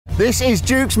This is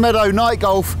Duke's Meadow Night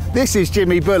Golf. This is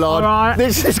Jimmy Bullard. All right.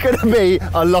 This is going to be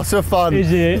a lot of fun.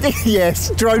 Is it? Yes,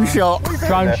 drone shot.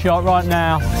 Drone shot right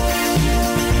now.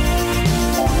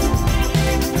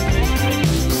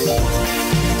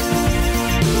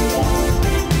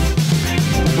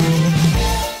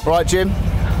 Right, Jim.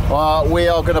 We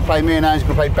are going to play, me and Ange are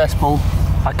going to play best ball.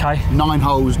 Okay. 9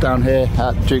 holes down here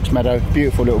at Duke's Meadow.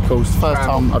 Beautiful little course. First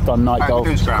time I've done night golf.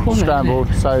 Scrambled.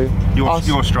 Scrambled. So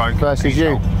your stroke versus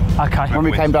you. Okay. When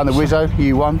we came down the Wizzo,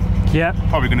 you won. Yeah.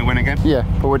 Probably going to win again. Yeah,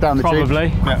 but we're down the Probably.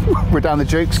 Dukes. Yeah. We're down the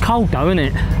Dukes. It's cold though, isn't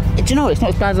it? Do you know, it's not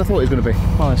as bad as I thought it was going to be.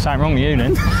 Well, there's something wrong with you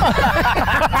then. Right,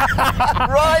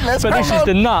 let's But this is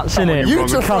the nuts, isn't it? You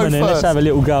to Coming in, let's have a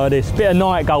little go at this. Bit of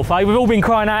night golf, eh? We've all been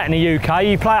crying out in the UK.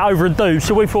 You play it over a do,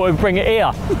 so we thought we'd bring it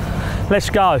here. Let's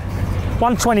go.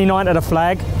 129 to the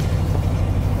flag.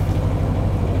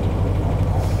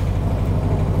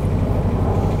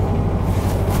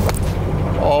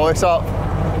 Oh, it's up.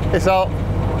 It's up.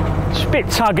 It's a bit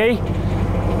tuggy.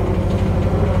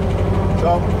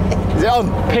 Is it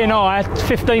on? Pin high,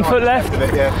 15 foot left.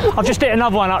 Yeah. I've just hit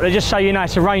another one up there, just so you know,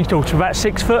 it's a range tool to about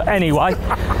 6 foot anyway.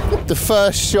 The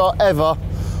first shot ever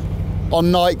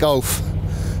on night golf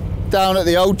down at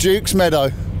the old Duke's Meadow.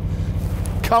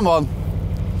 Come on.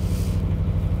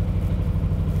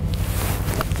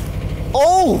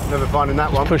 Oh! Never finding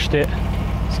that one. Pushed it.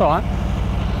 It's all right.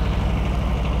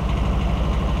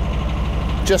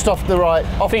 Just off the right.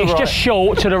 I think it's just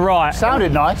short to the right.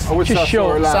 Sounded nice. I wish Just I saw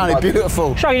short. it land, Sounded but-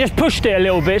 beautiful. So you just pushed it a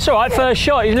little bit. It's all right, first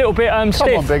shot. He's a little bit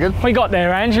stiff. on, Biggin. What you got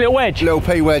there, Ange? A little wedge? Little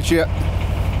P wedge, yeah.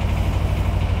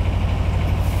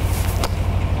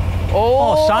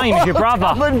 Oh, same as your brother.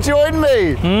 Come and join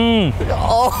me.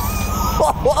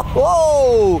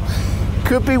 Oh,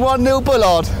 could be 1-0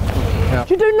 Bullard.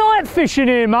 Do you do night fishing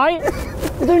here, mate?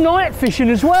 You do night fishing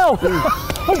as well.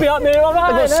 I'll be up there all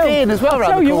right. I've got skiing as well I'll around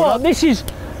tell the you corner. what,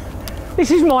 this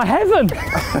is my heaven.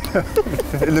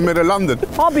 In the middle of London.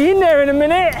 I'll be in there in a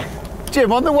minute.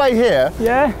 Jim, on the way here,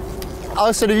 Yeah,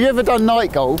 I said, have you ever done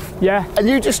night golf? yeah. And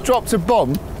you just dropped a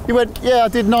bomb. You went, yeah, I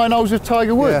did 9 holes with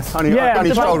Tiger Woods. Yeah, only Yeah,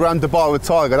 only Dubai. strolled around Dubai with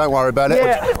Tiger, don't worry about it.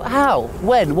 Yeah. How?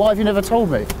 When? Why have you never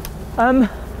told me?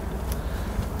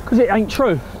 Because it ain't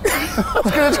true.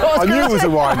 I knew it was a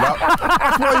wind-up.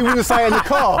 That's what you were going to say in the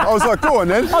car. I was like, go on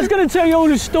then. I was going to tell you all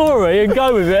the story and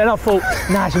go with it, and I thought,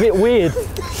 nah, it's a bit weird.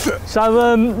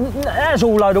 So that's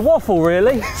all a load of waffle,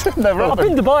 really. Never I've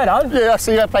been to Dubai though. Yeah, I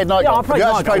see you played night Yeah, I golf. played You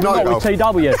night actually played golf, night not with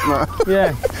TW.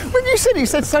 Yeah. When you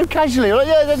said so casually, like,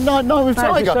 yeah, night with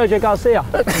Thanks, Tiger. Sergio Garcia.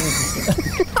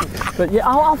 But yeah,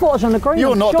 I thought I was on the green.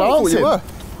 You're I'm not short. dancing. You were.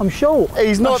 I'm short.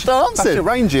 He's not That's dancing. your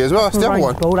rangy as well, that's the other Range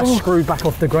one. ball, that's screwed back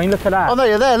off the green. Look at that. Oh no,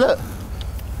 you're there, look. I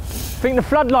think the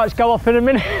floodlights go off in a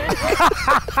minute.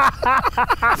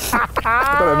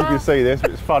 I don't know if you can see this, but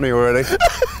it's funny already.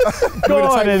 Go You're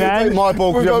on gonna then, take Ange. my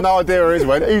ball because you have no idea where his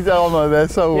went. He's on there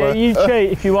somewhere. Yeah, you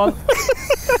cheat if you want.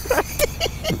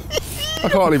 I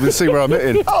can't even see where I'm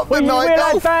hitting. Up the Well, night you're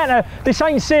allowed golf. banter. This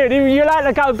ain't serious. You're allowed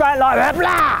to go back like that.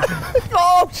 Blah.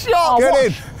 Oh, shot. Get what?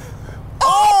 in.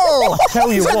 Oh!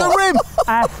 Tell you It's at what. the rim.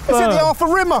 How Is it the firm? half a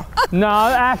rimmer? No,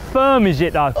 how firm is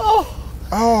it though? Oh,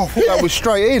 I thought that was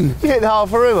straight in. You hit the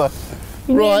half a river.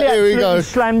 You Right, nearly here we go. absolutely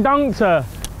Slam dunked her.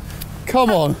 Come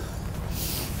on.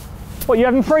 What, you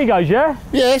having 3 goes, yeah?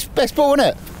 Yeah, it's best ball, isn't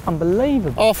it?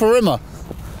 Unbelievable. Half a rimmer.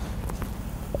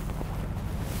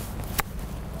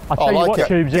 I tell I you like what, it.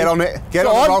 Tubesy. Get on it. Get Go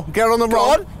on the on. roll. Get on the Go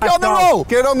roll. on. Get on the That's roll.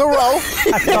 Get on the roll.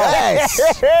 Yes.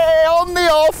 On the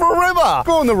half a river.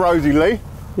 Go on the Rosie Lee.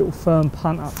 Little firm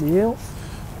punt up the hill.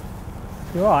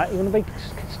 You alright? You want to be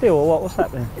still or what? What's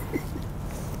happening?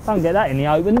 Don't get that in the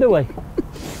open, do we?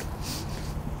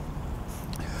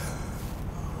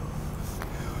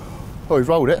 Oh, he's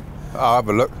rolled it. I'll have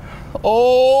a look.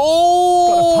 Oh!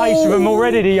 Got the pace of him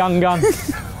already, the young gun.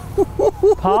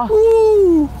 Pa?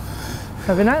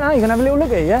 Having that now? You gonna have a little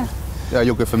look at it, yeah? Yeah,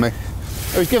 you're good for me.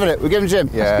 Oh, he's giving it. We're giving Jim.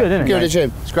 Yeah. good, isn't it? Give it to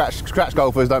Jim. Scratch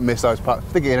golfers don't miss those putts.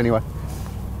 Stick it in anyway.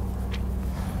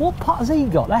 What putt has he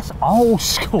got? That's old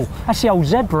school. That's the old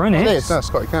zebra, isn't it? It is. No,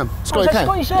 Scotty Cam. Scotty that's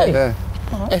Cam. Scotty C? Yeah.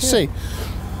 SC.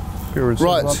 Pure and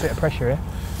Right. Got a bit of pressure here.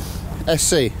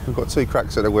 SC. We've got 2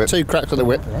 cracks at the whip. 2 cracks on the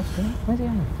whip. Where's he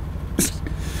going? Is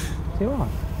he alright?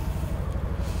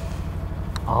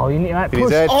 Oh, you need that In his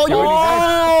push. head. Oh, You're in his head.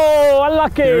 Oh,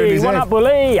 unlucky. You're in his One head. up,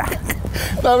 bully.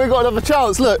 No, we've got another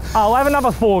chance. Look. Oh, have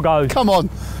another 4 goes. Come on.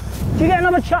 Do you get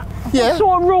another chance? Yeah. What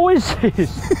sort of rule is this?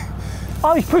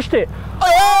 Oh, he's pushed it.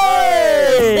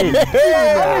 Hey!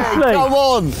 Honestly. Come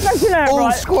on. Imagine that, All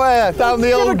right? square down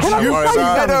the old Can I Duke's just say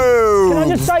something? Meadow. Can I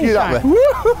just say Get up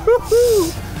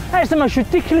something? That's the most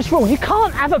ridiculous rule. You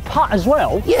can't have a putt as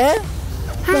well. Yeah.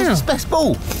 How's his best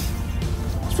ball?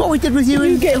 what we did with you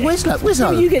in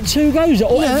Wizzo. You get 2 goes at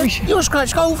all every shot. You're a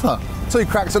scratch golfer. 2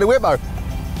 cracks on the whippo.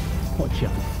 Watch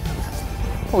out.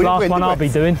 Oh, we didn't Last win, one did I'll we?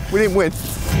 be doing. We didn't win.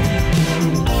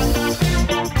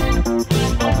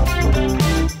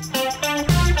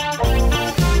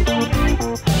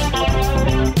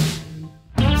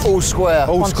 All square.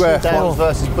 All square. Downs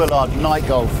versus Bullard, night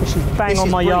golf. This is bang on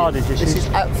my brilliant. yardage. This is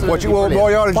absolutely What brilliant.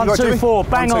 more yardage you 1, got, 2, Jimmy? 4.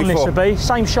 Bang 1, 2, on this 4. will be.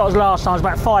 Same shot as last time. It's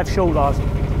about 5 short last.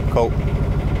 Cool.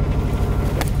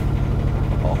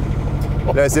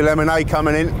 There's the lemonade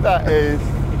coming in.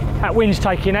 That wind's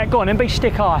taking that. Go on then, be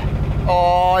stick high.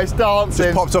 Oh, it's dancing.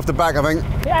 Just popped off the back, I think.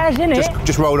 It has, isn't it?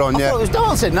 Just rolled on, I yeah. thought it was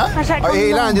dancing, no? How's that He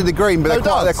gone landed the green, but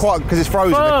they're quite, because it's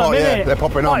frozen. firm, innit? They're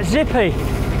popping on. Like zippy.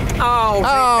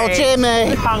 Oh,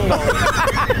 Jimmy. Bungle.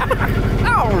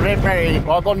 Oh, Jimmy.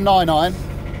 Well, I've got 9 iron.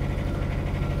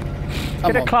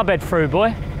 Get a club head through,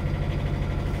 boy.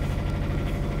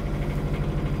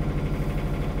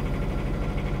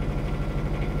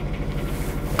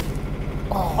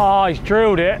 Oh, he's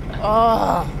drilled it.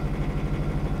 Ah,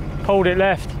 Pulled it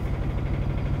left.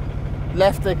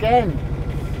 left again.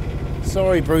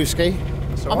 Sorry, Brewski.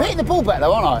 I'm hitting the ball back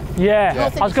though, aren't I?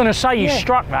 Yeah, I I was going to say you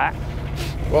struck that.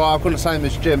 Well, I've got the same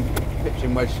as Jim.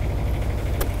 Pitching wedge.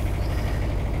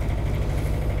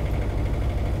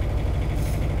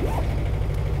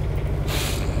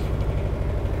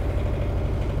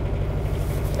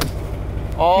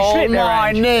 Oh, slipped there, my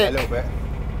Ange. Yeah, a Nick. little bit.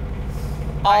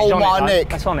 Oh, It's on my it, though. Nick.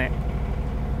 That's on it.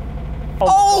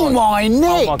 Oh, my Nick.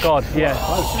 Oh my God, yeah.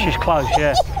 She's close,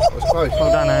 yeah. That was close.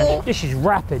 Well done, Ange. This is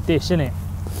rapid, this, isn't it?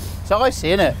 It's icy,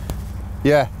 isn't it?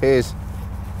 Yeah, it is.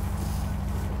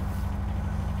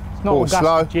 It's not Oh, all slow.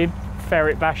 gusted, Jim.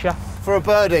 Ferret basher. For a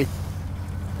birdie.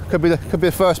 Could be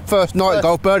the first night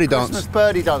golf birdie Christmas dance.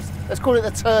 birdie dance. Let's call it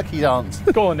the turkey dance.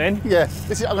 Go on then. Yeah,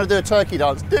 I'm going to do a turkey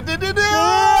dance.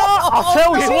 I'll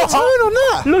tell you what. Turn on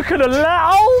that. Look at the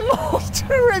Oh my.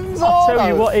 Turns I'll on. tell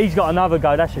you what, he's got another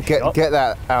go. That's a shot. Get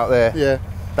that out there. Yeah.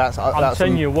 That's I'm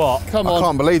telling you what. Come I on.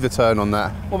 can't believe the turn on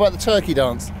that. What about the turkey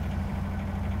dance?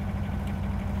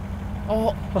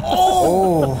 Oh.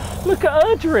 Oh. Look at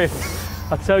her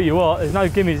drift. I tell you what, there's no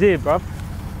gimmies here, bruv.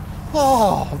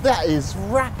 Oh, that is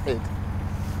rapid.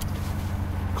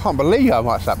 Can't believe how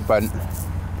much that bent.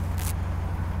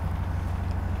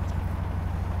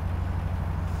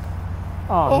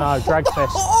 Oh no, drag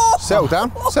fest. Settle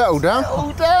down. Settle down.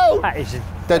 Oh, down. That is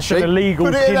Dead an sheep. illegal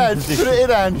Put it in, pin Ange. position. Put it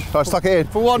in, Ange. Shall I stuck it in?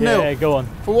 For 1-0. Yeah, go on.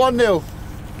 For 1-0.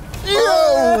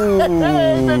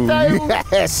 Oh.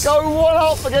 Yes. Go 1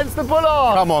 up against the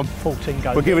Bullard. Come on. 14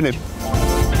 goes. We're giving him.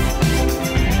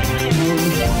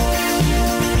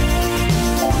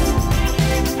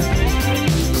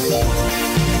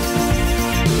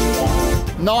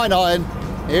 Nine iron.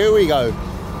 Here we go.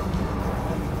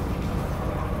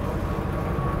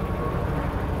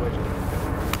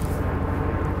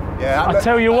 Yeah. I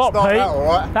tell you what, that's not Pete, that, all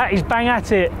right. that is bang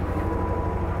at it.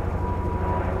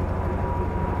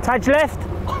 Tadge left,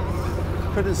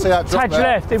 Couldn't see that drop Tadge there.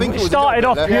 left. I think It was a started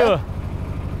little off bit there. pure.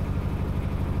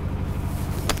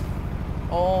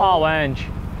 Oh. Oh, Ange.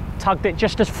 Tugged it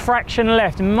just a fraction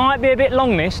left. Might be a bit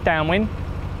long this, downwind.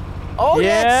 Oh,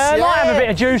 Yeah, yes. might have a bit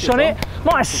of juice on it.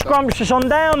 Might have scrumptious on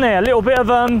down there. A little bit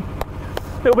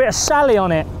of Sally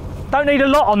on it. Don't need a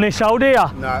lot on this hole, do you?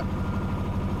 No.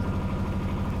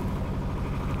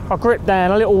 I grip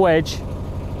down a little wedge.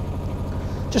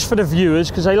 Just for the viewers,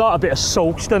 because they like a bit of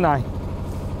sauce, don't they?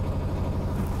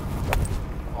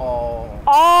 Oh.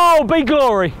 Oh, be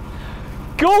glory.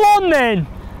 Go on then.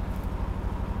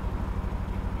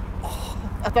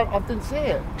 I didn't see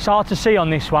it. It's hard to see on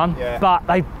this one, Yeah. but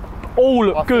they all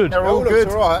look I think good. they're all All looks good.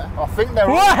 all right. I think they're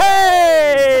all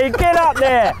Hey, get up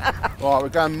there. Right, we're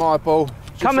going my ball.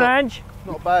 Come on, Ange.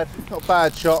 Not bad. Not a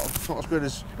bad shot. Not as good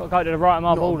as. Got to go to the right of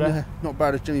my ball Not, there. not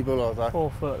bad as Jimmy Bullard though.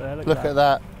 4 foot there. Look, Look at at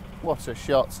that. What a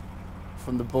shot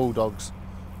from the Bulldogs.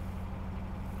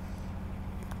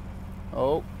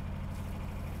 Oh.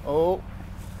 Oh.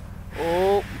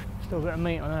 Oh. Still a bit of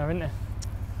meat on there, isn't there?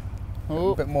 A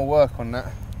Oh. bit more work on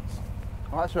that.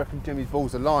 I actually reckon Jimmy's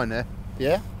ball's a line there.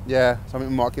 Yeah? Yeah, so I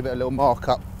think we might give it a little mark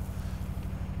up.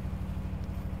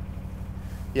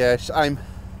 Yeah, just aim.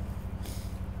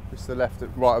 Just the left,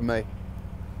 right of me.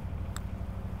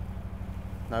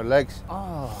 No legs.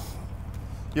 Oh.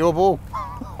 Your ball.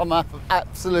 I'm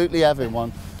absolutely having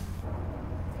one.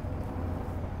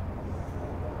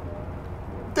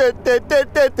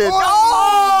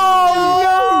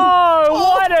 Oh no!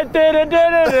 What a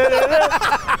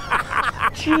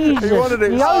Jesus! He wanted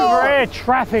it The so over air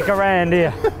traffic around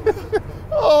here.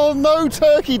 Oh, no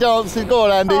turkey dancing. Go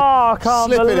on, Andy. Oh, I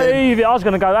can't Slip it in. believe it. I was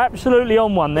going to go absolutely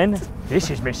on one then. This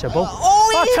is missable.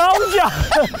 I told you.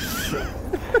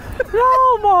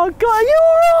 Oh my God, are you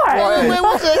all right? Where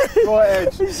was it? Right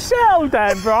edge. Settle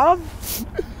down, bruv.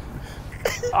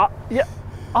 Yeah.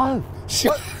 Oh.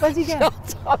 Where's he going?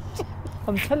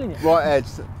 I'm telling you. Right edge.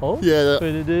 Oh. Yeah.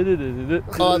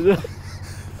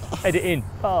 Edit in.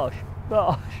 Bosh.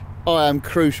 Bosh. I am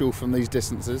crucial from these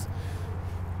distances.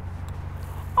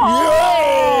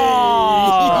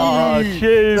 Oh,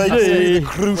 Tuesday.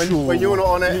 Crucial. When you're not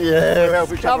on it, Yeah. we'll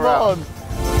help each Come other out. on.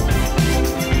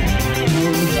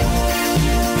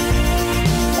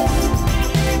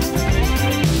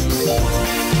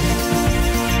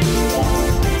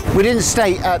 We didn't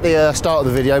state at the start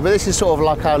of the video, but this is sort of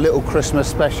like our little Christmas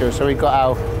special. So we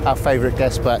got our favourite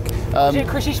guest back. Is it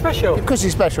Chrissy special?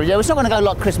 Christmas special, yeah. It's not going to go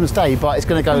like Christmas Day, but it's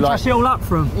going to go like. Dress it all up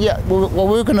from. Yeah. Well,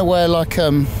 we're going to wear like. I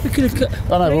know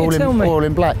we're all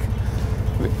in black.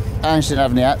 Ange didn't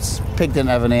have any hats. Pig didn't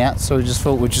have any hats, so we just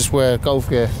thought we'd just wear golf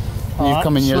gear. And you've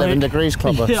come in your 11 degrees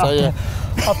clubber, Yeah. so yeah.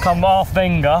 I've come half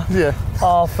Wenger, Yeah.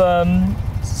 half.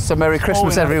 So Merry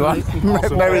Christmas, everyone.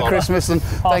 Merry Christmas, and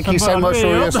thank you so much for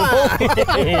all your support.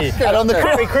 And on the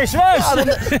Merry Christmas.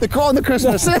 on the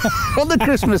Christmas on the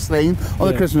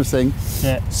Christmas theme,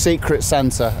 Yeah. Secret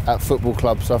Santa at football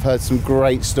clubs. I've heard some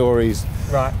great stories.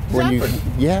 Right. When you,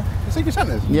 yeah, Secret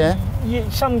Santas? yeah.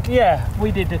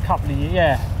 We did a couple of years.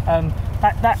 Yeah.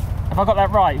 That. Have I got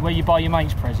that right? Where you buy your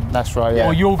mate's present? That's right. Yeah.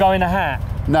 Or you'll go in a hat.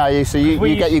 No, you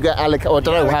get allocated. I don't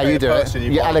know how you do it. You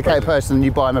You buy a allocate a present. person and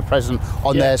you buy them a present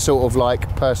on their sort of like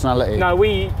personality.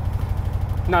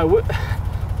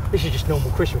 This is just normal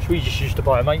Christmas. We just used to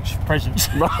buy our mates presents.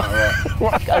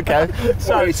 Okay.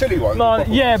 So silly one.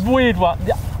 Weird one.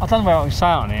 I don't know where I can say it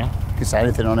on here. You can say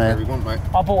anything on Whatever here. you want, mate.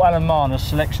 I bought Alan Marn a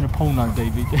selection of porno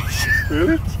DVDs.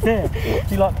 Really? Yeah.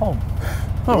 Do you like porn?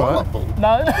 All right.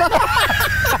 No.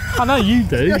 I know you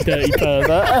do, you dirty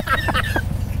pervert.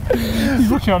 He's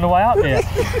watching on the way up here.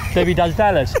 Debbie Does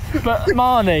Dallas. But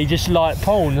Marnie just liked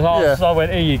porn. So I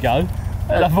went, here you go.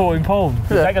 And I bought him porn. Is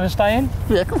that going to stay in?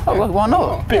 Yeah, come on, why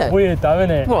not? Bit weird though,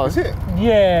 isn't it? What? Is it?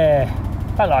 Yeah.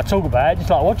 Don't like to talk about it, just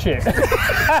like watch it.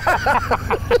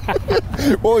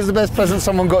 What was the best present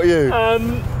someone got you?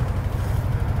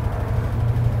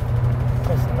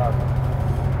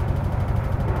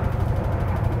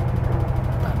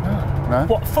 No?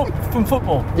 What, from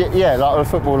football? Yeah, like a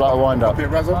football, like a wind-up. Bit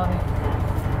of razzle?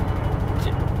 Do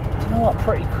you know what,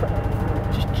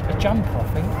 just a jumper, I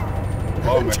think.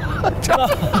 Oh, mate.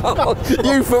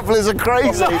 You footballers are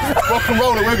crazy. Rock and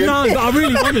roll at Wigan. No, but I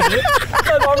really wanted it.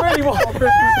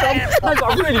 No, but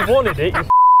I really wanted it. You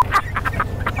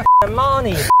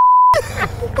Marnie.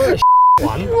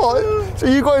 One. What? So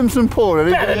you got him some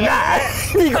porn and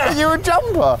he got you a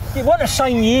jumper? It wasn't the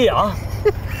same year.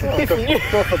 Different year.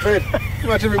 God forbid.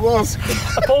 Imagine if it was.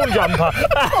 A ball jumper.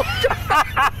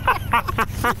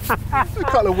 A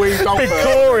couple of wee golf Big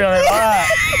Corey on it like that.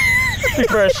 Big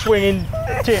pair of swinging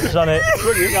tips on it.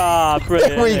 Brilliant. Ah,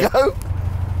 brilliant. There we go.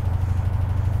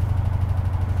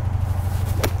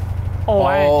 Oh,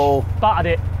 Ange. Buttered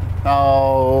it.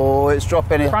 Oh, it's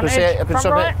dropping it. Front I can see edge, it. I can front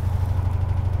stop right. it.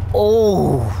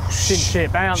 Oh,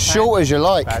 Shit, bounce. short as you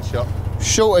like. Bad shot.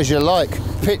 Short as you like.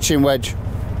 Pitching wedge.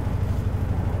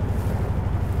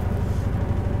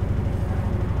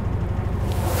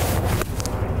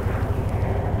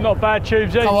 Not bad,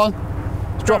 Tubesy. Come on.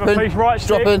 It's Grab a dropping. piece, right It's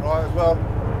stick. dropping. Right as well.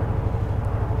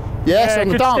 Yes, Yeah, on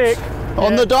the good dance. stick.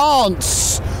 On Yeah. the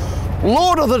dance.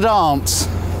 Lord of the dance.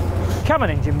 Come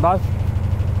on in, Jimbo.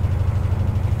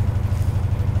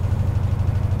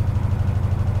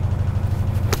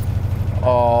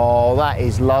 Oh, that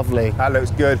is lovely. That looks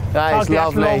good. That is Okay,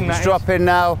 that's lovely. long, that It's is. dropping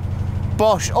now.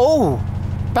 Bosh. Oh,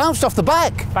 bounced off the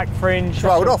back. Back fringe.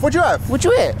 Rolled off. What'd you have? What'd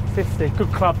you hit? 50.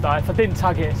 Good club though. If I didn't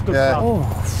tug it, it's a good Yeah. club.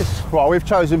 Right, we've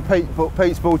chosen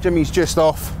Pete's ball. Jimmy's just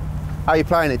off. How you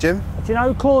playing it, Jim? Do you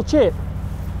know claw chip?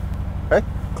 Eh?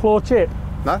 Claw chip.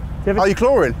 No? You ever- Are you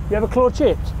clawing? You ever claw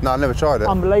chips? No, I never tried it.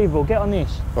 Unbelievable. Get on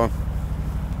this. Go on.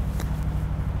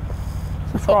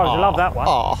 Surprised, I love that one.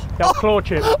 Oh. The old claw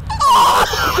chip. Nice,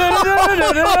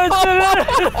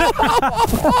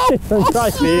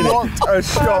 isn't it? What a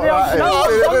shot No, that I've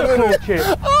done the claw is. chip.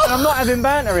 And I'm not having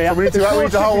banter here. We need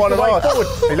to hold one of ours.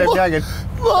 He left me hanging.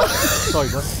 Sorry,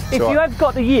 bud. If all you right. have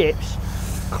got the yips,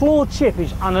 claw chip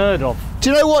is unheard of. Do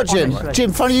you know what, Jim? Honestly.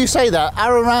 Jim, funny you say that.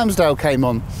 Aaron Ramsdale came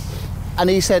on. And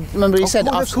he said, remember he said,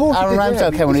 course, of course he Aaron did,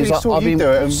 Ramsdale yeah. came on, he was He like, saw I've you been, do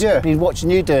it, and yeah. been watching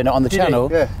you doing it on the Did he? channel,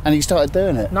 Yeah. and he started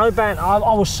doing it. No banter. I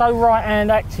was so right hand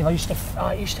active. I used to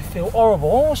feel horrible.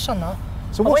 All of a sudden,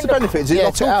 So what's the benefit? Is it Yeah,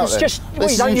 lock it talk out us then? just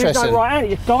This is you don't use no interesting. right hand.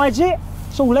 It guides it.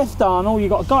 It's all left arm, all you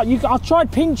got to go. I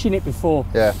tried pinching it before.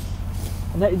 Yeah.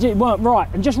 And it weren't right.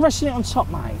 And just resting it on top,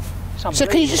 mate. So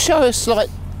can you just show us like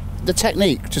the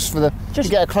technique, just to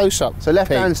get a close up? So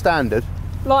left hand standard.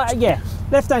 Like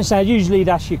left hand stand. Usually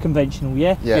that's your conventional,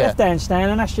 yeah. Yeah. Left hand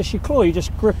stand, and that's just your claw. You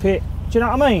just grip it. Do you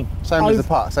know what I mean? Same as the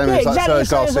putt. Same as like exactly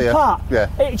Sir same as a putt. Yeah.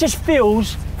 It just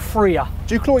feels freer.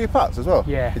 Do you claw your putts as well?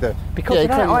 Yeah. You do. Because of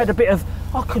that, I had a bit of.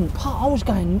 I couldn't putt. I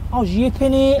was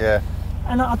yipping it. Yeah.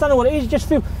 And I don't know what it is. Just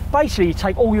feel. Basically, you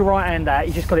take all your right hand out.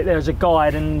 You just got it there as a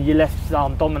guide, and your left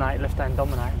arm dominated, left hand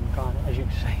dominating, kind of, as you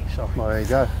can see. Sorry. Well, there you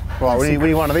go. Right, we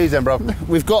need one of these then, bro.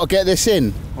 We've got to get this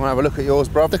in. I'm gonna have a look at yours,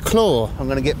 bro. The claw. I'm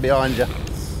gonna get behind you.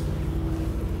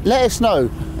 Let us know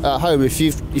at home if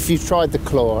you've tried the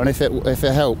claw and if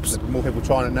it helps. There's more people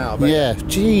trying it now. But yeah,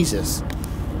 Jesus.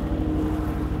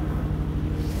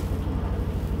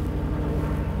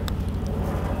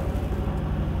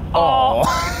 Oh.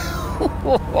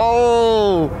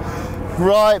 Oh.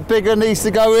 Right, bigger needs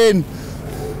to go in.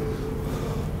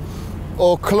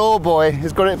 Or Claw Boy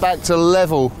has got it back to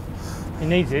level. He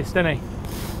needs this, doesn't he?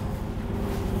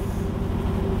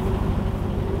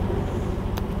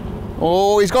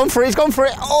 Oh, he's gone for it,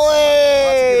 Oh,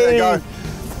 there you go.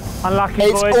 Unlucky,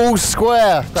 it's boys. all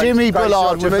square. Great, Jimmy great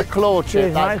Bullard shot, with the claw chip.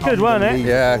 Cheers, mate. It's good, weren't it?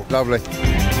 Yeah, lovely.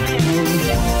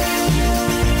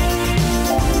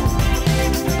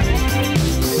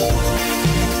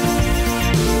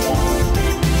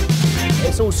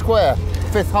 It's all square.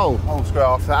 5th hole. All square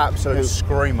after that absolute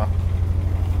screamer.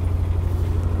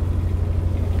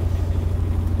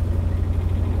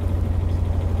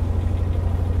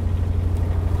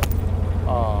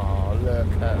 Oh, look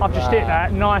at that. I've just hit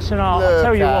that nice and hard. Look I'll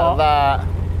tell you at what. that.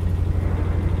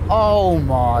 Oh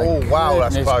my wow,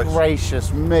 that's goodness close.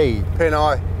 Gracious me. Pin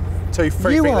eye, 3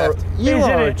 feet left. You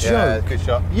Isn't are a it? joke. Yeah, good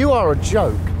shot. You are a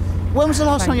joke. When was the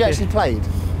last time you actually played?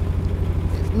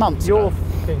 Months Your ago.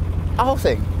 thing. The whole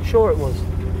thing? Sure it was.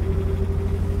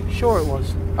 Sure it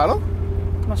was. How long?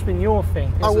 Must have been your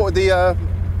thing. Oh, what the,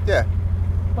 yeah.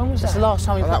 When was That's that? the last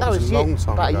time you played. that was a long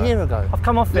time about ago. a year ago. I've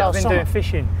come off it, I've Last been summer. doing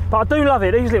fishing. But I do love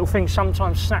it. These little things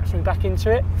sometimes snaps me back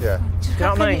into it. Yeah. Do you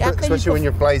know what I mean? Especially when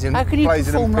you're blazing. How can you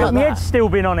perform like My that? head's still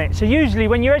been on it. So usually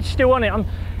when your head's still on it,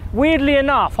 weirdly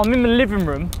enough, I'm in the living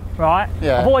room, right?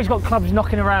 Yeah. I've always got clubs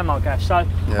knocking around like that. So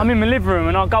I'm in my living room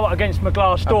and I'll go up against my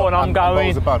glass door and I'm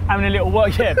going, having a little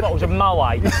work, bottles of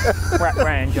Moe, wrap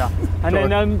round you. And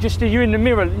then just you're in the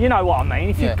mirror, you know what I mean?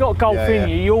 If you've got golf in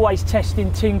you, you're always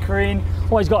testing, tinkering,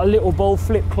 always got a little ball,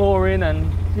 flip clawing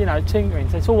and, you know, tinkering.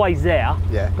 So it's always there,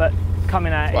 but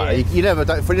coming out Well, here. you never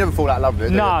fall that love with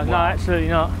it, do No, you? no, absolutely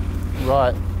not.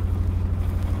 Right.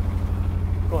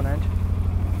 Go on, Ange.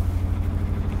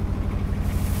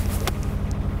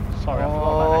 Sorry, I forgot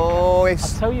about that. Oh,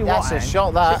 it's. I'll tell you that's what, a Ange.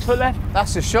 shot, that. 6 foot left.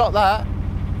 That's a shot, that.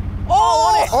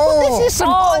 Oh, this is some.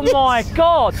 Oh my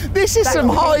God! This is That some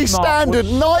pitch high mark standard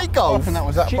was- night I golf. reckon that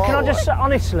was that Can far I just say, away.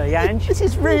 honestly, Ange? This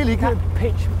is really good. That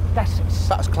pitch,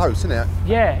 That's close, isn't it?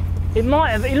 yeah. It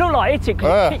might have. It looked like hit it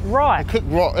because it kicked right. Kick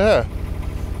right, yeah.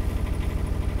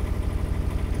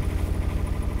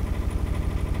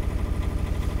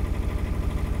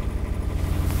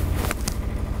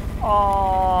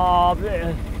 Oh,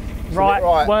 right,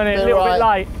 right, weren't it? A bit little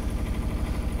right. bit late.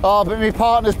 Oh, but my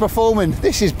partner's performing.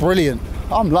 This is brilliant.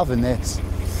 I'm loving this.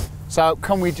 So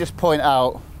can we just point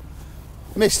out,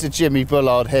 Mr. Jimmy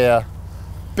Bullard here,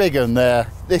 big un there.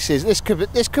 This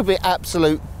could be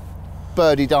absolute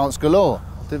birdie dance galore.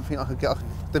 I didn't think I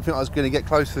was going to get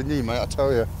closer than you, mate. I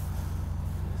tell you.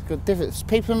 It's got divots.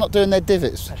 People are not doing their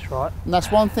divots, That's right. and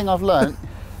that's one thing I've learnt.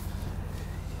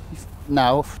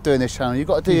 Now doing this channel, you've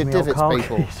got to do your divots,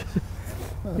 people.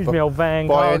 Use me old van.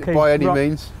 By any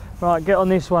means. Right, get on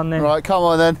this one then. Right, come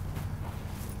on then.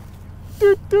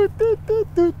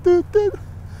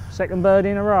 Second birdie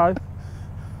in a row.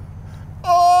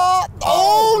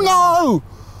 Oh no!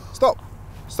 Stop.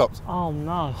 Stopped. Oh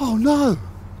no. Oh no!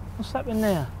 What's happening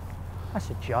there? That's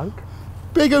a joke.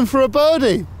 Big un for a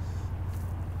birdie.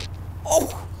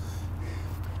 Oh!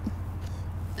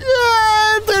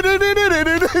 Yeah!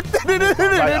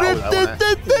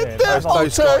 Those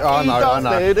guys, I know.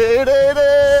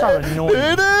 So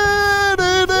annoying.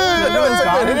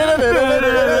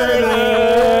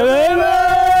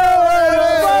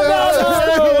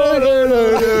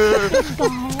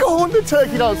 Go on, the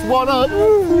turkey dance, one up.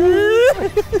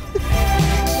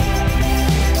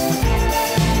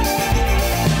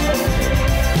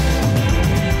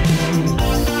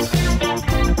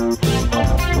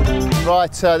 Right,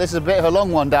 this is a bit of a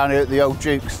long one down here at the old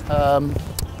Dukes.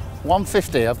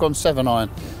 150, I've gone 7-iron.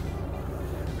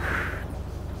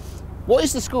 What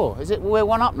is the score? Is it we're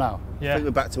one up now? I Yeah. think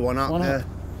we're back to one up. One up. Yeah.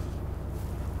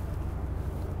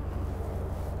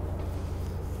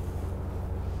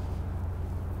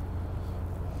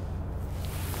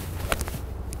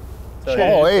 So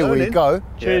Oh, here we go.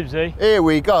 Tubesy. Here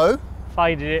we go.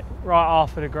 Faded it right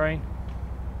after the green.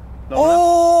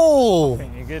 Oh! I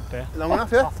think you're good there. Long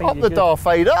enough, yeah? I think Up you're the good. Darth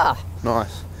Vader.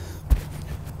 Nice.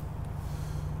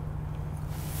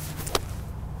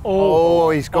 Oh,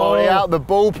 he's got it out the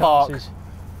ballpark. Chances.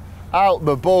 Out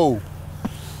the ball.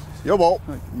 Your ball.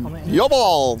 I mean, Your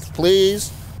balls,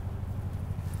 please.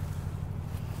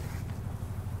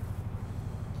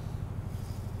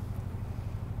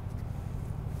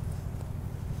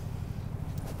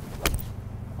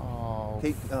 Oh,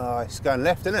 Keep, it's going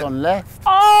left, isn't it? gone left.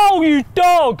 oh, you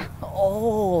dog!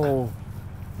 Oh,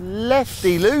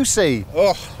 lefty Lucy.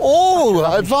 Oh,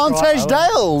 Oh, advantage strike,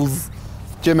 Dales.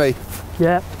 Jimmy,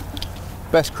 Yeah.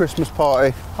 best Christmas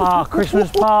party. Ah,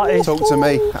 Christmas party. Talk to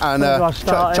me and Where do I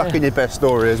start chuck here? in your best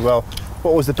story as well.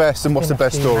 What was the best and what's the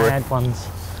best A story? Mad ones.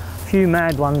 A few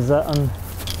mad ones that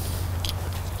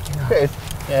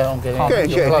Yeah, I'm getting can't Get in,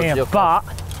 think get in. of here. But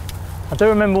I do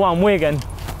remember one Wigan.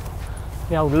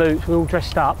 The old Lutes, we all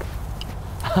dressed up.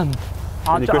 In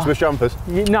your Christmas jumpers.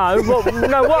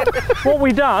 What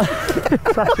we done?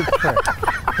 Such a prick.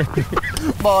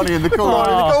 Marnie in the corner.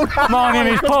 Oh, mine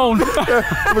in his pawn. With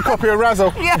a copy of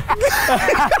Razzle.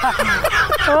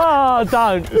 Oh,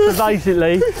 don't. So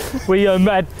basically, we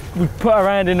put our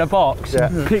hand in a box Yeah.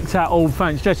 and picked out all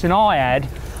fancy dress, and I had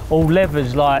all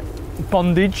leathers like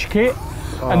bondage kit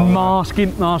and mask,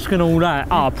 gimp mask and all that.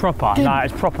 Ah, proper. No,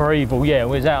 it's proper evil. Yeah,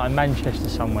 we was out in Manchester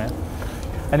somewhere,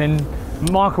 and then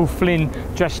Michael Flynn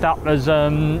dressed up as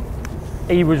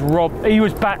he was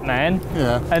Batman.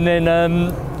 Yeah. And then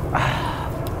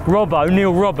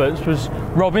Neil Roberts was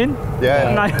Robin.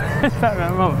 Yeah. No,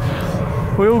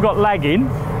 we all got lagging.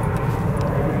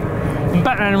 And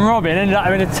Batman and Robin ended up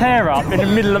having a tear up in the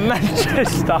middle of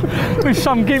Manchester with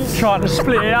some gimp trying to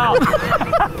split it up.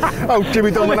 Oh,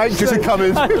 Jimmy Dominatrix had come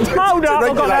in. Hold up,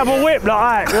 I've got to have a whip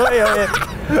like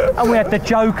that. And we had the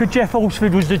Joker, Jeff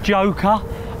Alsford was the Joker.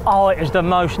 Oh, it was the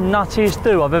most nuttiest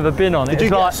do I've ever been on. Did you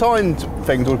get signed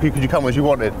things or could you come as you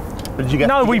wanted? Or did you get?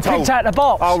 No, did you we get told? picked out the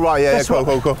box. Oh right, yeah, That's cool.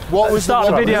 What was Start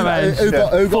the video, man.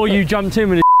 Before you jumped in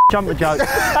with a jumper joke.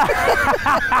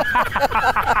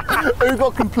 Who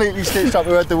got completely stitched up?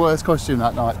 Who had the worst costume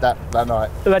that night? That night.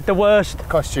 Who had the worst?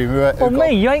 Costume. Who Well, got-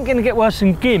 me, you ain't going to get worse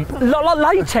than Gimp. Like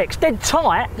latex, dead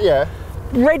tight. Yeah.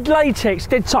 Red latex,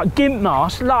 dead tight. Gimp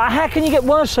mask. Like, how can you get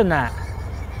worse than that?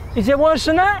 Is there worse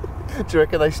than that? Do you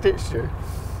reckon they stitched you?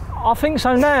 I think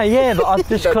so now, yeah, but I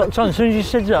just clocked on as soon as you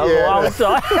said that. Yeah, I was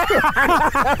like,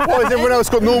 Why has everyone else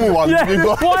got normal ones? yeah. You've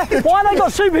got... Why they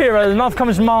got superheroes and I've come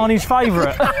as Marnie's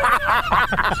favourite?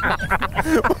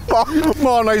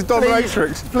 Marnie's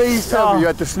Dominatrix. Please tell me you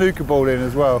had the snooker ball in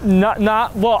as well. Nah,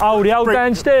 what? Oh, the old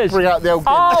downstairs? Bring out the old.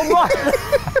 Oh,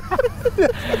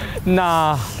 right.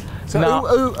 Nah.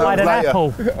 who I had an later.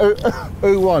 apple.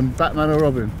 Who won, Batman or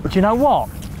Robin? Do you know what?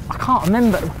 I can't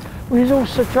remember. We was all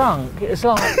so drunk. It was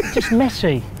like just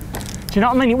messy. Do you know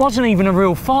what I mean? It wasn't even a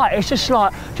real fight. It's just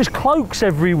like cloaks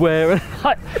everywhere and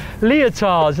like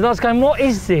leotards. And I was going, what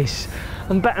is this?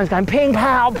 And Batman's going, pink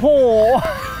how poor.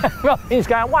 Robin's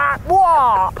going,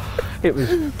 what? It was.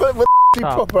 But were they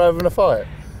proper having a fight?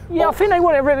 Yeah, I think they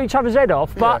wanted to rip each other's head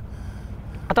off, but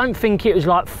I don't think it was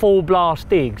like full blast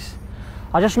digs.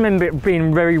 I just remember it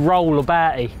being very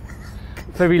roll-abouty.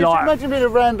 Very Could you like. imagine being a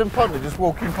random punter just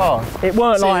walking past? It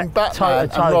weren't seeing like Batman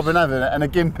toe-to-toe. and Robin having it and a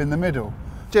gimp in the middle.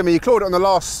 Jimmy, you clawed it on the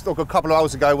last, like a couple of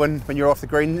hours ago when you were off the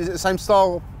green. Is it the same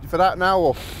style for that now,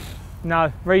 or?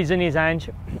 No, reason is, Ange,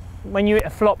 when you hit a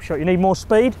flop shot, you need more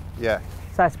speed. Yeah.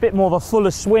 So it's a bit more of a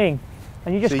fuller swing,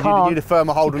 and you just So can't. you need a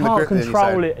firmer hold on the grip. Can't then, you're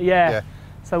control saying? it. Yeah. Yeah.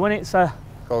 So when it's a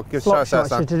Cool. Good flop show, shot,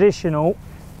 it's a son. traditional.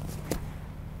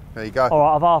 There you go. All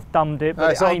right, I've half dumbed it,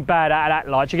 but It's it on. ain't bad out of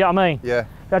that light. Do you get what I mean? Yeah.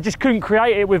 I just couldn't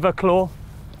create it with a claw.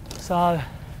 So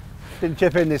Didn't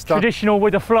chip in this time. traditional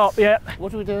with a flop. Yeah.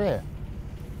 What do we do here?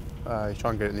 He's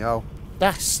trying to get it in the hole.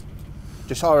 That's.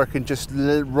 Just, I reckon, just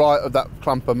right of that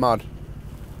clump of mud.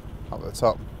 Up at the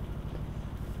top.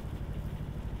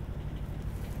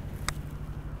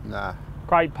 Nah.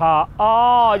 Great part. Oh,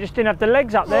 I just didn't have the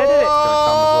legs up there, did it?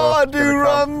 Oh, I It's do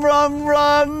gonna come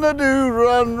run, I do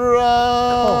run.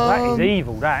 Oh, that is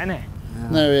evil, that, isn't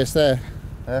it? No, it's there.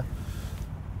 Yeah.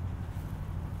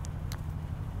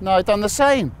 No, I've done the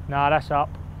same. No, that's up.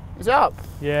 It's up.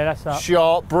 Yeah, that's up.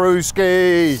 Shot,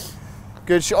 Brewski.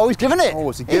 Good shot. Oh, he's giving it. Oh,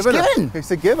 it's a given. He's given.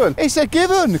 It's a given. It's a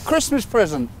given. Christmas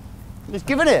present. He's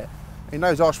giving it. He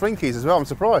knows our shrinkies as well, I'm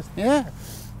surprised. Yeah.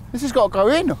 This has got to go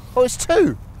in. Oh, it's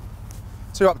two.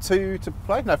 2 up, 2 to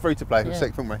play? No, 3 to play. Yeah.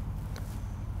 6, haven't we?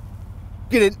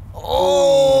 Get in.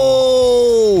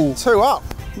 Oh! 2 up.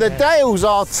 The Dales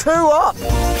are 2 up.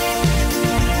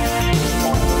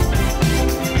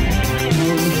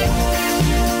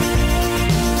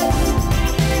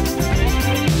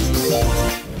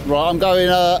 I'm going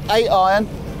 8 iron.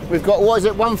 We've got, what is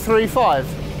it, 135?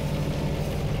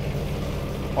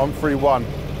 131.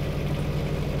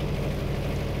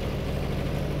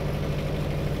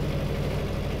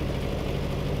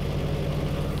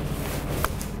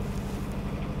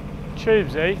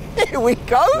 Tubesy. Here we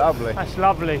go. Lovely. That's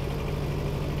lovely.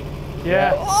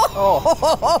 Yeah.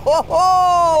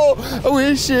 Oh, I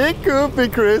wish it could be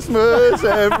Christmas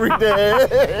every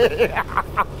day.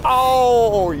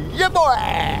 Oh, yeah, boy.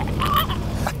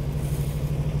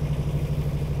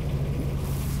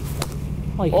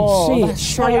 Oh, you can see that's it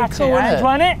straight so at cool, it. isn't it?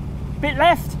 Run it. Bit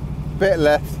left. Bit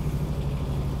left.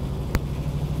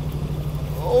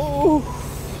 Oh,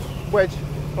 Wedge. I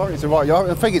think it's right.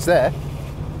 I think it's there.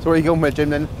 So where are you going with,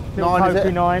 Jim, then? Little 9, is pokey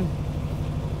it? 9.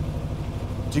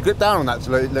 Do you grip down on that?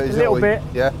 A little bit.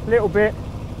 Yeah. Little bit.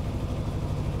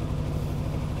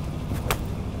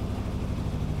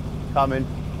 Coming.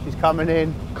 He's coming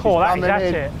in. Cool, He's that's coming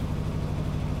in. it.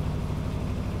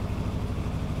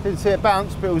 Didn't see it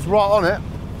bounce, but it was right on it.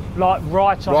 Like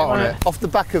right on, Right on it. it. off the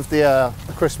back of the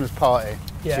Christmas party,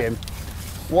 Yeah. Jim,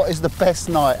 what is the best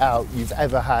night out you've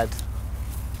ever had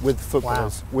with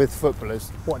footballers? Wow. With footballers,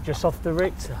 What, just off the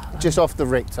Richter? just off the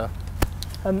Richter,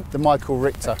 the Michael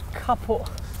Richter. Couple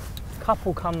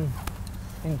come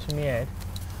into my head.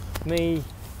 Me,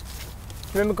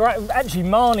 remember, actually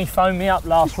Marnie phoned me up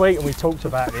last week and we talked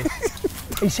about this.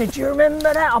 He said, do you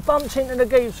remember that? I bumped into the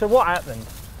geese. So what happened?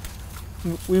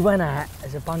 We went out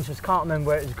as a bunch of us, can't remember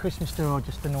whether it was a Christmas do or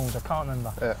just an order, I can't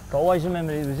remember. Yeah. But I always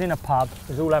remember it was in a pub, it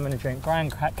was all having a drink.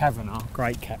 Graham Kavanagh,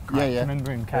 great cat, Yeah, yeah.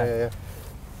 remember him, Cav? Yeah.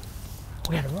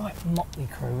 We had a right motley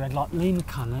crew. We had like Lee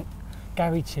McCulloch,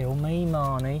 Gary Till, me,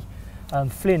 Marnie,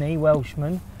 Flinny,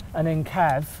 Welshman, and then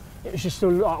Cav. It was just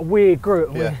like a weird group.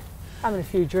 And we were having a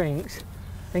few drinks.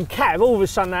 Then Cav, all of a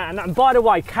sudden, and by the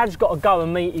way, Cav's got to go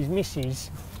and meet his missus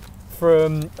for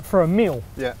a meal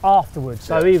afterwards.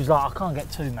 So he was like, I can't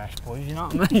get too mashed, boys, you know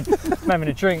what I mean? I'm having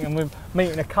a drink and we're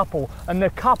meeting a couple. And the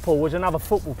couple was another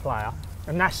football player.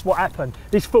 And that's what happened.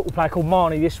 This football player called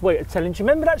Marnie this week telling, do you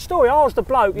remember that story? I was the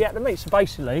bloke he had to meet. So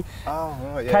basically,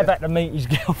 Cav had to meet his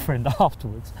girlfriend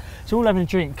afterwards. So all having a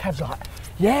drink. Cav's like,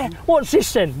 yeah, what's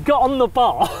this then? Got on the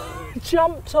bar,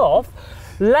 jumped off,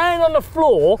 laying on the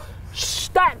floor,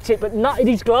 stacked it but nutted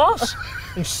his glass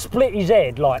and split his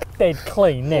head like dead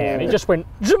clean there. And it just went,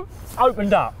 zoom,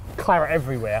 opened up, claret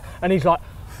everywhere. And he's like,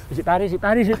 is it bad, is it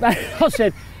bad, is it bad? I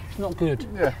said, it's not good.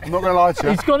 Yeah, I'm not going to lie to you.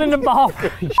 He's gone in the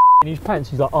bathroom, he's in his pants.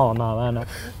 He's like, oh no, Anna.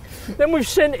 Then we've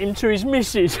sent him to his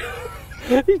missus.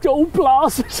 He's got all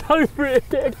blasters over it, a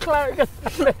bit of claret.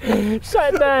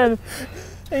 Sat down.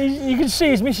 And you can see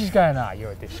his missus going, ah,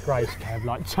 you're a disgrace, Cav,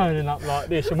 like turning up like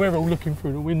this. And we're all looking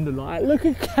through the window like, look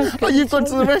at Cav. Oh, you've gone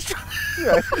to the restaurant.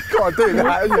 Yeah, you've got to do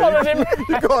that, haven't you?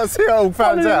 You've got to see how it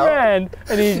pans out.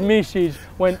 And his missus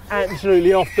went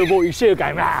absolutely off the wall. You see her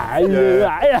going, go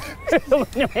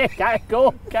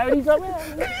on, Cav. He's like,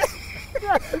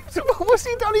 So what's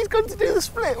he done? He's gone to do the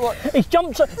split. What? he's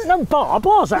jumped, no,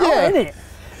 bar's out, isn't it?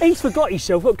 He's forgot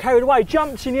himself, got carried away,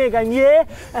 jumps in here going, yeah.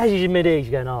 As he's in mid-air, he's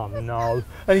going, oh no.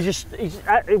 And he's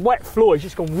at the wet floor, he's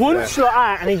just gone once like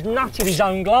that and he's nutted his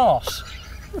own glass.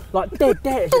 Like dead.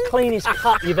 It's the cleanest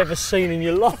cut you've ever seen in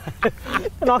your life.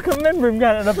 And I can remember him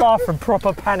going to the bathroom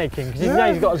proper panicking because he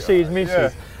knows he's got to see his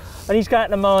missus. And he's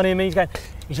going to Marnie and me, he's going,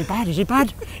 is it bad? Is it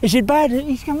bad? Is it bad?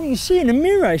 He's going, you see in the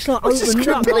mirror, it's like opened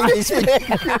up. It's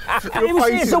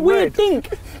a weird thing.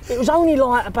 It was only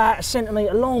like about a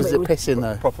centimetre long. Was it pissing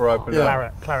though? Proper open.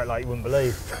 Claret like you wouldn't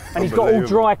believe. And he's got all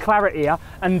dry claret here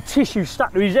and tissue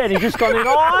stuck to his head. He's just gone in,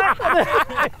 What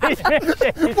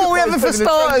are we having for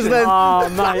starters then? Oh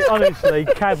mate, honestly,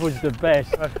 Cav was the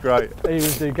best. That's great. He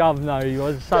was the governor, he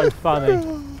was so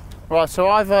funny. Right, so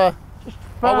I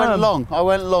went long.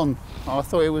 I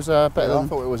thought it was better than... I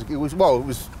thought it was.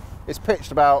 It's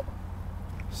pitched about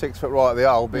 6 foot right at the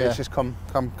hole, but it's just come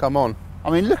on. I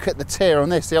mean, look at the tier on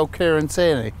this, the old Kieran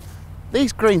Tierney.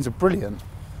 These greens are brilliant.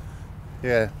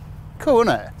 Yeah. Cool,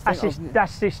 isn't it?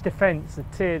 That's this defence, the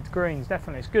tiered greens,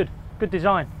 definitely. It's good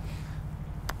design.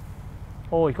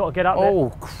 Oh, you've got to get up there.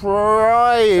 Oh,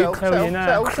 Christ. Tell you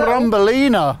now.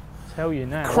 Crumbelina. Tell you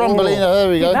now. Crumbelina, there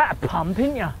we go. Give that a pump,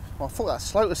 didn't you? I thought that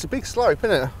slope, it's a big slope,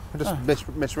 isn't it? I just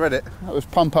misread it. That was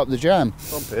pump up the jam.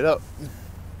 Pump it up.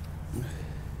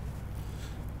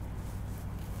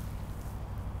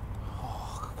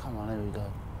 Oh, come on, here we go.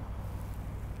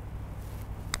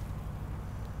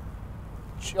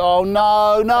 Oh,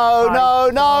 no,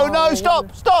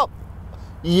 stop.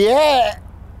 Yeah.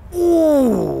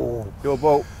 Ooh. Your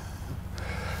ball.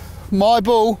 My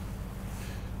ball.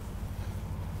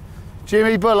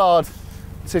 Jimmy Bullard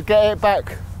to get it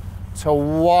back to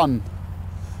 1.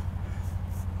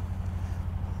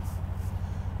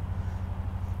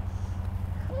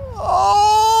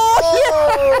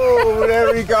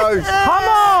 goes. Come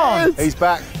on! He's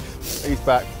back. He's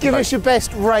back. Give us your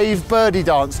best rave birdie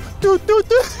dance. Do, do,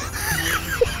 do.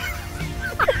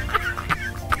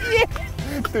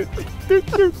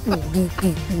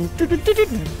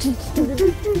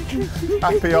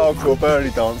 Happy hardcore birdie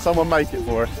dance. Someone make it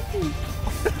for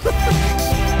us.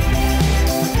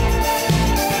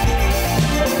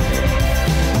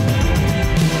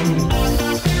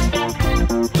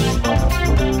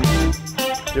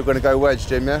 You're going to go wedge,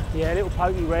 Jim, yeah? Yeah, a little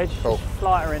pokey wedge. Cool.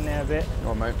 Flight her in there a bit. Come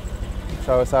on, mate.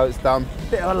 Show us how it's done.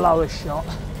 Bit of a lower shot.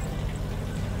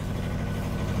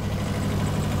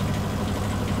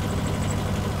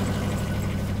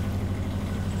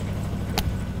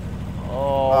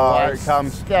 Oh, here that's it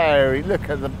comes. scary. Look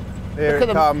at the. Here Look it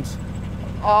at comes.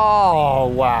 Oh,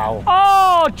 wow.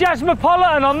 Oh,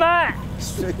 Jasmopolitan on that.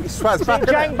 It swaz back,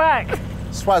 Jank innit? back.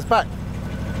 Swaz back.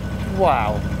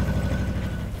 Wow.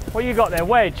 What you got there?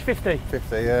 Wedge, 50?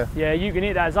 50, yeah. Yeah, you can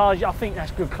hit that as hard as you. I think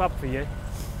that's a good club for you.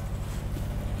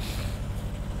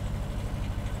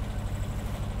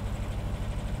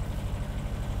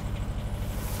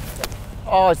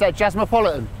 Oh, is that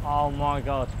Jasmopolitan? Oh my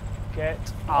God. Get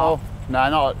Oh, up.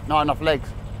 no, not enough legs.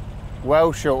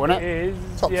 Well short, wasn't It it? is.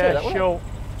 Top tier, Yeah, that, wasn't it? short.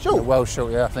 Short. Well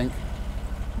short, yeah, I think.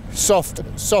 Soft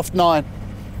 9.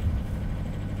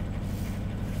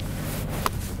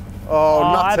 Oh,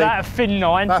 Oh, nutty. that a thin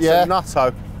 9. That's Yeah. a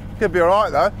nutto. Could be all right,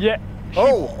 though. Yeah.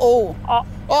 Oh, Oh,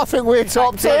 I think we're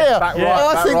top tier. back Yeah. right,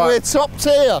 I back think right. we're top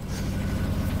tier.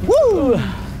 Woo!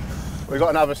 We've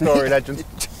got another story, legend.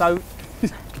 So,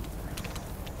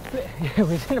 yeah, we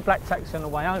was in a black taxi on the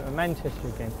way home to Manchester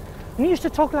again. And he used to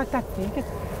talk like that.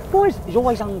 Boys, he's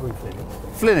always hungry, Philly.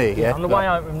 Flinny, yeah. On the way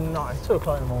home from night, 2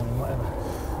 o'clock in the morning, whatever.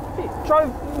 He drove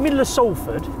middle of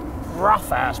Salford, rough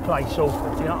ass place,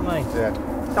 Salford, do you know what I mean? Yeah.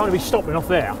 Don't want to be stopping off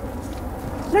there.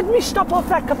 Let me stop off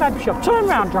that kebab shop. Turn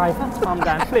round, driver. I'm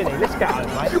going, Flinny, let's get home,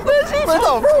 mate. Where's he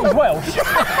from? He's Welsh.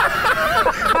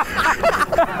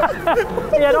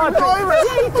 Yeah, no,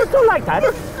 yeah, he just don't like that.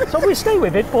 So we stay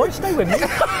with it, boys, stay with me. So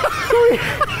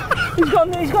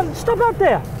he's gone, stop out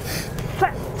there.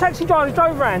 Taxi driver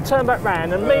drove round, turned back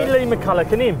round, and me, Lee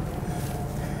McCulloch, and him.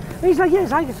 And he's like,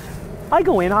 yes, I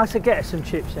go in, I said, get us some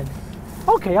chips then.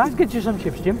 Okay, I'll get you some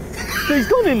chips, Jim. So he's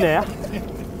gone in there.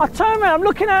 I turn around, I'm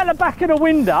looking out the back of the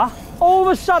window. All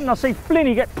of a sudden, I see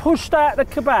Flinny get pushed out the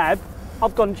kebab.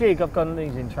 I've gone, he's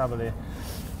in trouble here.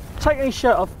 Taking his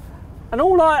shirt off, and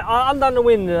I undone the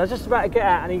window, I was just about to get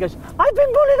out, and he goes, I've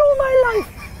been bullied all my life.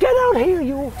 Get out here,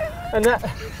 you. And that,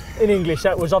 in English,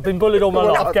 that was, I've been bullied all my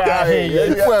life. Get out here,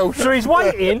 you. Yeah. Well, So he's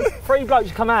waiting, 3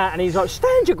 blokes come out, and he's like,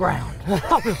 stand your ground.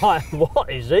 I'm like, what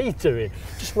is he doing?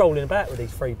 Just rolling about with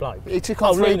these 3 blokes. he took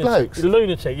on 3 blokes.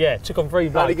 Lunatic, yeah, took on 3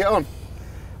 blokes. How'd he get on?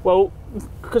 Well,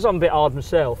 because I'm a bit hard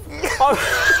myself,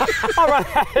 I ran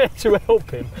out there to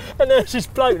help him. And there's this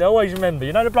bloke that I always remember,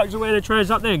 you know the blokes that wear their trousers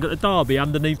up there and got the derby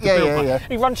underneath the bill? Yeah.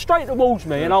 He ran straight towards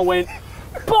me and I went,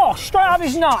 bosh, straight up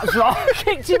his nuts, right?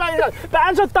 Kicked him out his nuts. But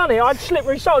as I'd done it, I'd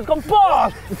slippery soles, gone,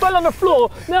 bosh, fell on the floor.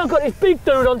 Now I've got this big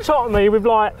dude on top of me with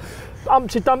like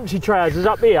Humpty Dumpty trousers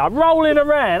up here, rolling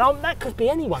around. That could be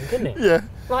anyone, couldn't it? Yeah.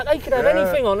 Like they could have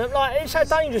anything on it, like it's how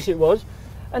dangerous it was.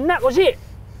 And that was it.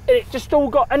 It just all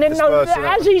got, and then no,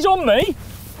 as he's on me,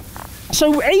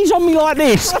 so he's on me like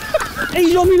this,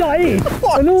 he's on me like this,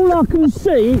 and all I can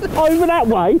see over that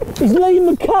way is Lee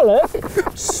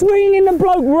McCulloch swinging the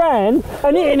bloke round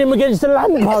and hitting him against the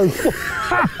lamppost.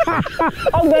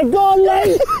 I'm going, go on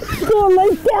Lee, get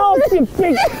off you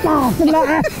big bastard like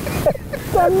that.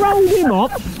 So I rolled him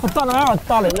off, I don't know how I've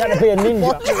done it, that'd be a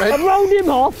ninja. I rolled him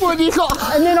off, What have you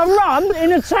got? and then I run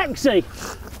in a taxi.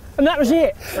 And that was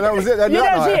it. And that was it then? Yeah,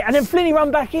 that was it. And then Flinny run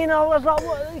back in. I was like,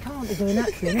 what? You can't be doing that,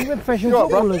 Flinny. We're professional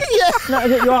footballers. Yeah. That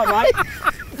was it. You're right, mate.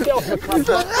 Get off the club.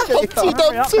 Humpty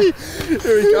Dumpty.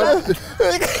 Here we go. So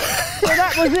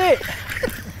that was it.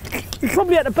 You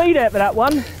probably had to be there for that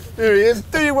one. Here he is.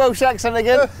 Do your Welsh accent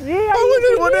again. Yeah, he was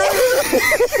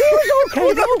okay. He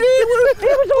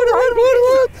was all right.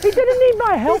 He didn't need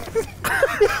my help.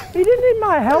 He didn't need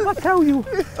my help, I tell you.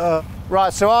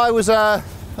 Right, so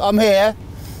I'm here.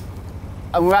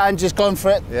 And Ryan just gone for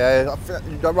it. Yeah, I feel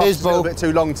like the His a little ball. bit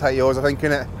too long to take yours, I think,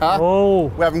 innit? Huh? Oh,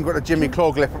 We haven't got the Jimmy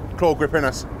claw grip in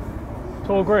us.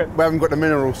 tall grip. We haven't got the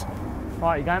minerals.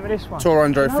 Right, you going for this one?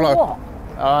 Torandro You know flow. what?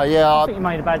 Yeah. I think you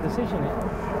made a bad decision here.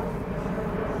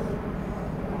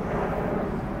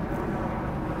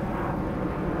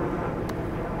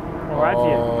 Or have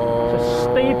you? It's a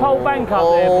steep old bank up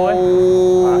there, boy.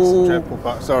 That's a Oh. triple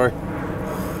putt, sorry.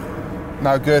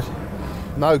 No good.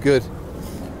 No good.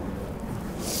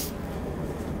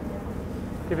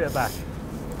 Give it a back.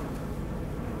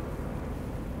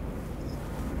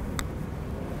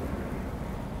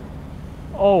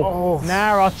 Oh,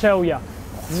 now I tell you.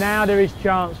 Now there is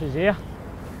chances here.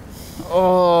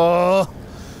 Oh.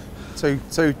 Two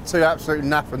absolute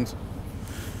naffins.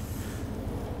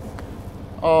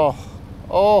 Oh.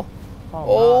 Oh. Oh.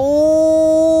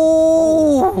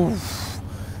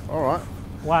 All right.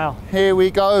 Wow. Here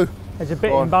we go. There's a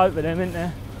bit in both of them, isn't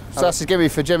there? So that's a gimme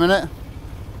for Jim, innit?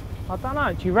 I don't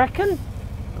know. Do you reckon?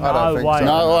 I don't think so.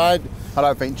 No, I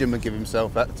don't think Jim would give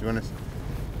himself that, to be honest.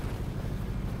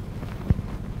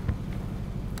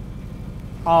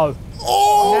 Oh.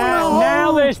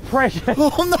 Now there's pressure.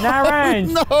 Oh, no. Now,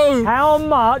 Ange, no. how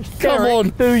much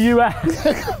Derek do you have?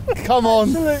 Come on.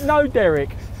 Absolute no, Derek.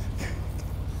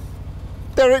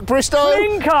 Derek Bristow.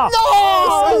 Blinker. No.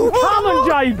 Oh, come on,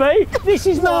 JB. This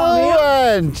is not No,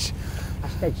 me. Ange.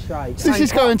 That's dead straight. This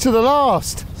is going to the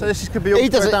last. So this could be all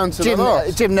down to Jim, the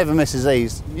last. Jim never misses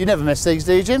these. You never miss these,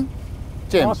 do you, Jim?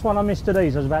 Jim? Last one I missed of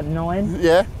these, I was about 9.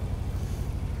 Yeah.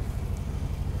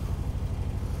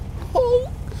 Oh.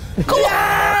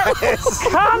 Yes.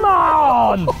 Come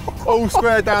on! All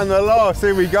square down the last.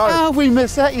 Here we go. How have we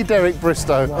missed that, you Derek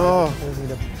Bristow? Oh.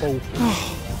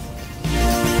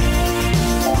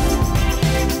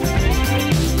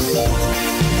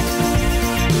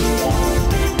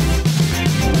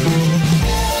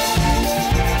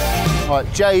 Right,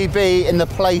 JB in the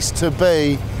place to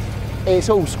be. It's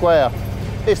all square.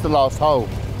 It's the last hole.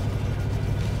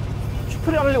 Just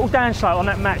put it on a little down slope on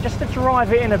that mat, just to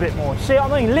drive it in a bit more. See what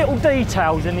I mean? Little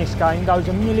details in this game goes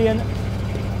a million.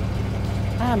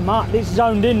 And Mark, this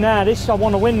zoned in now. This, I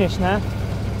want to win this now.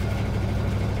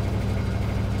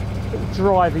 Little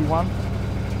drivey one.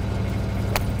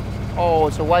 Oh,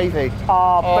 it's a wavy.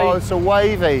 Oh, it's a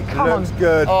wavy. Looks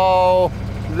good. Oh,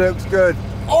 Looks good.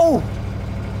 oh,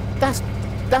 that's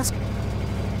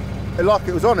Like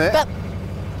it was on it.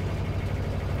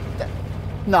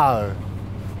 no.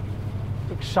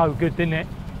 looks so good, didn't it?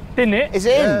 Didn't it? Is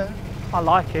it Yeah. in? I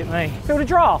like it, me. Feel the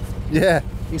draft. Yeah.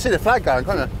 You can see the flag going,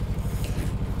 can't you?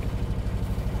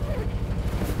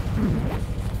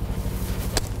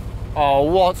 Oh,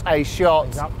 what a shot!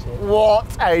 He's up to it.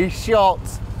 What a shot!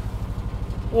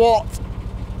 What?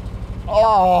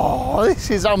 Oh, this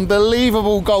is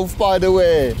unbelievable golf, by the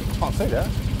way. Can't see that.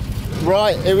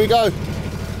 Right, here we go.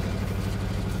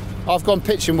 I've gone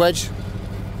pitching wedge.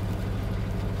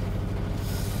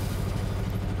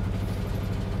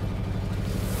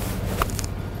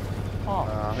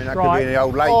 I mean, that Right. could be in the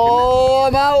old lake, Oh,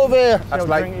 I'm out of here. That's Still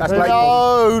lake. drinking That's booze. lake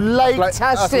ball. No, Lake That's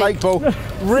Tastic. lake ball.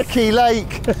 Ricky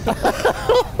Lake.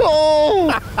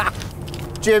 Oh.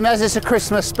 Jim, as it's a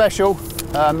Christmas special,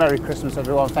 Merry Christmas,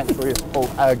 everyone. Thanks for your support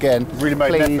again. Really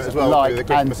made an Please effort as well like with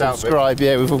the and Christmas outfit. subscribe.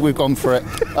 Yeah, we've gone for it.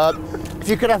 If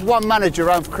you could have one manager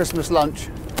around for Christmas lunch,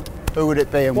 who would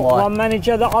it be and why? One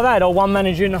manager that I've had, or one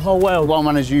manager in the whole world? One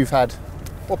manager you've had.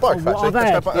 Well, both, what actually. I've Let's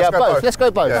had? go, Yeah, both. Let's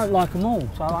go both. I don't like them all,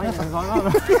 so I ain't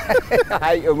gonna go.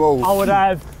 I hate them all. I would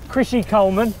have Chrissy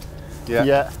Coleman, Yeah.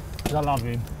 Yeah, because I love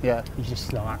him. yeah. He's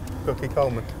just like, Cookie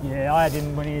Coleman. yeah, I had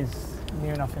him when he was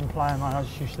near enough in playing, I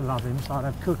just used to love him, so I'd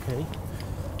have Cookie.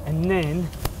 And then,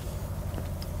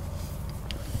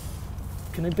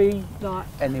 can it be like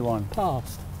Anyone.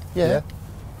 past? Yeah.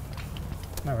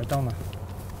 Maradona.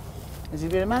 Has he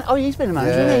been a man? Oh, he's been a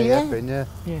manager, Yeah, hasn't he? yeah, been, yeah.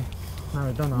 Yeah,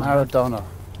 Maradona. Maradona.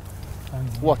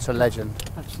 What a legend.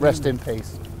 Absolutely. Rest in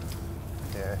peace.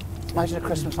 Yeah. Imagine a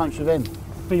Christmas lunch with him.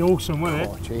 Be awesome, wouldn't it?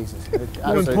 Oh, Jesus. More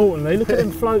Absolute- importantly, look at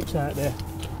them floats out there.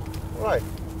 Right.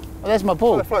 Oh, there's my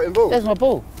ball. The floating ball. There's my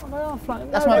ball. Oh, they are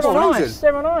floating. That's no, my they're ball. nice.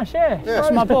 They're nice, yeah.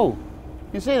 That's my ball.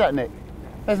 You see that, Nick?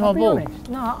 There's my I'll be ball. honest.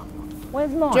 No,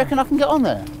 where's mine? Do you reckon I can get on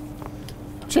there?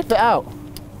 Chip it out.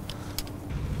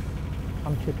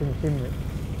 I'm chipping the dimlet.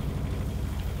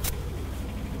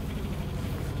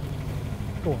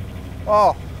 Go on.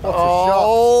 Oh, what a shot.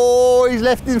 Oh, he's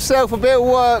left himself a bit of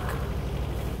work.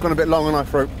 Gone a bit long on I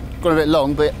throat. Gone a bit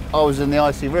long, but I was in the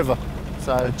icy river.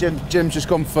 So, Jim's just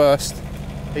gone first.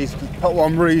 He's put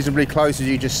one reasonably close, as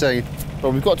you just seen.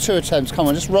 well, we've got 2 attempts. Come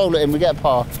on, just roll it in. We get a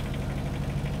par.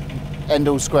 End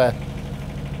all square.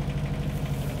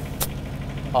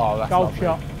 Oh, that's Golf lovely.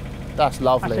 shot. That's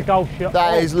lovely. That's a golf shot.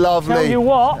 That is lovely. Tell you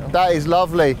what, That is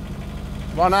lovely.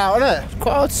 Run out, isn't it?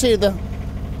 Quite hard to see the.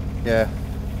 Yeah.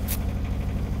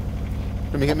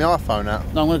 Let me get my iPhone out.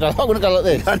 No, I'm gonna go like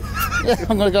this. Yeah,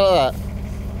 I'm gonna go like that.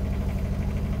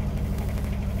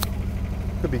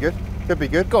 Could be good. Could be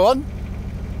good. Go on.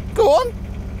 Go on.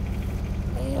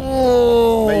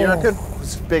 Oh. Mate, you reckon?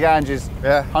 It's big Anges.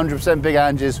 Yeah. 100% big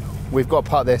Anges. We've got to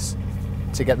putt this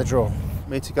to get the draw.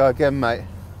 Me to go again, mate.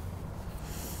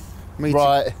 Me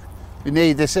Right. We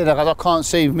need this in. I can't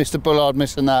see Mr. Bullard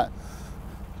missing that.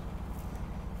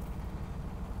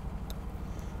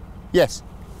 Yes.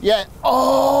 Yeah.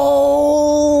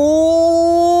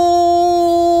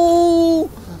 Oh!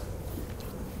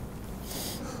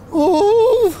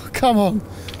 Oh! Come on.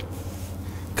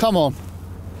 Come on.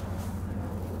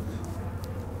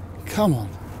 Come on.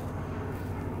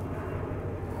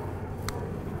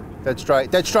 Dead straight,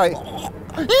 dead straight.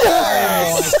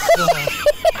 Yes!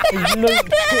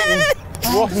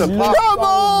 What the putt. Come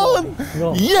on!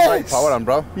 Great Yes! putt, well done,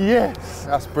 bro. Yes!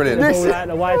 That's brilliant. All out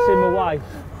the way, it's in the way.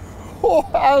 Oh,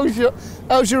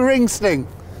 how's your ring sting?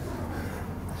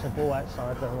 It's a ball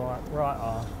outside the right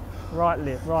arm. Right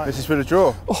lip, right. This is for the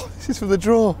draw. Oh, this is for the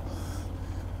draw.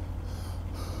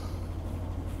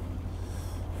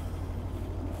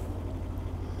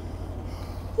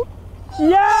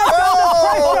 Yeah!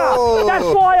 Oh! That's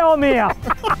why I'm here!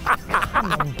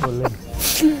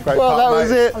 Great Well, putt, that was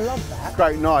mate. it. I love that.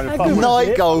 Great nine. How good was Night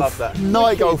it? golf. love that.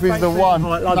 Night golf is Thanks the for one. your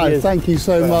invite, love No, you. thank you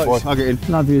so much. I'll get in.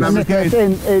 Love you. Lavish, get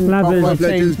in. Lavish,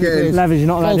 Legends, get in. Lavish, you're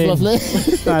not allowed Golf in. lovely.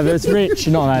 Lavish, Rich,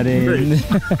 you're not allowed in.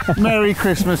 Merry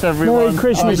Christmas, everyone. Merry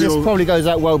Christmas. This probably goes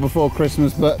out well before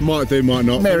Christmas, but Might do, might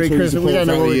not. Merry Thanks for Christmas. all We your don't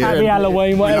know support what we're throughout the Happy year.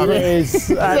 Halloween, whatever it is.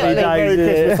 Happy Merry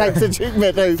days. Christmas. Thanks for tuning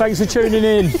in. Thanks for tuning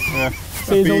in.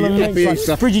 See you all on the Happy next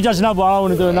Easter. one. Bridgie does another one, I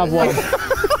want to do another one.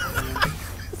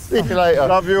 See you later.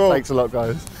 Love you all. Thanks a lot,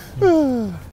 guys.